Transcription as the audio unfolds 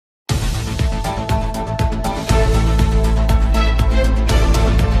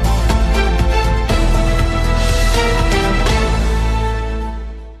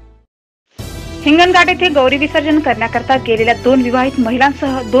हिंगणघाट येथे गौरी विसर्जन करण्याकरता गेलेल्या 2 विवाहित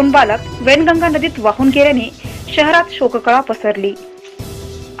महिलांसह 2 बालक वैनगंगा नदीत वाहून गेल्याने शहरात शोककळा पसरली।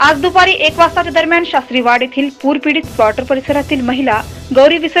 आज दुपारी 1 वाजताच्या दरम्यान शास्त्रीवाड येथील पूरपीडित क्वार्टर परिसरातील महिला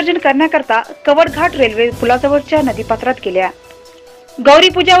गौरी विसर्जन करण्याकरता कवड़घ रेल्वे पुलाजवळच्या नदीपात्रात गेल्या। गौरी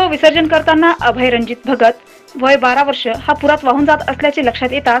पूजा व विसर्जन करताना अभय रणजित भगत वय 12 वर्ष हा पुरात वाहून जात असल्याचे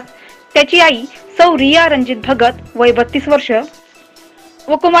लक्षात येताच त्याची आई सौ रिया रणजित भगत वय 32 वर्ष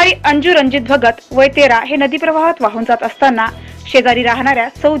व कुमारी अंजू रणजित भगत वय 13 हे नदी प्रवाहात वाहून जात असताना शेजारी राहणाऱ्या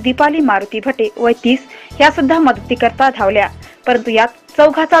सौ दीपाली मारुती भटे वय 30 या सुद्धा मदतीकरता धावल्या, परंतु यात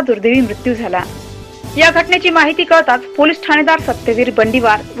चौघाचा दुर्दैवी मृत्यू झाला। या घटनेची माहिती कळताच पोलीस ठाणेदार सत्यवीर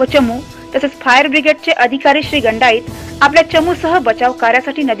बंडीवार व चमू तसेच फायर ब्रिगेडचे अधिकारी श्री गंडाईत आपल्या चमूसह बचाव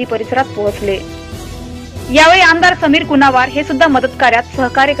कार्यासाठी नदी परिसरात पोहोचले। यावेळी आमदार समीर कुनावार हे सुद्धा मदत कार्यात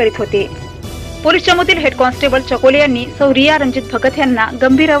सहकार्य करीत होते। पोलीस चमूतील हेड कॉन्स्टेबल चकोले यांनी सौ रिया रणजित भगत यांना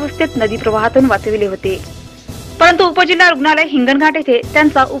गंभीर अवस्थेत नदी प्रवाहातून वाचविले होते, परंतु उपजिल्हा रुग्णालय हिंगणघाट येथे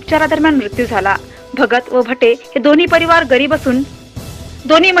त्यांचा उपचारादरम्यान मृत्यू झाला। भगत व भटे हे दोन्ही परिवार गरीब असून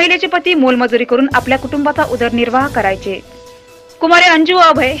दोन्ही महिलेचे पती मोलमजुरी करून आपल्या कुटुंबाचा उदरनिर्वाह करायचे। कुमारी अंजू व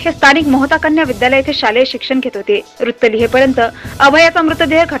अभय हे स्थानिक मोहता कन्या विद्यालय येथे शालेय शिक्षण घेत होते। वृत्त लिहेपर्यंत अभयाचा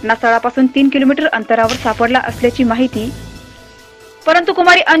मृतदेह घटनास्थळापासून 3 किलोमीटर अंतरावर सापडला असल्याची माहिती, परंतु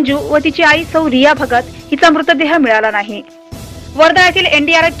कुमारी अंजू व तिची आई सौ रिया भगत हिचा मृतदेह मिळाला नाही। वर्धा येथील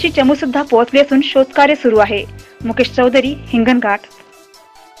एनडीआरएफची चमू सुद्धा पोहोचली असून शोधकार्य सुरू आहे। मुकेश चौधरी, हिंगणघाट।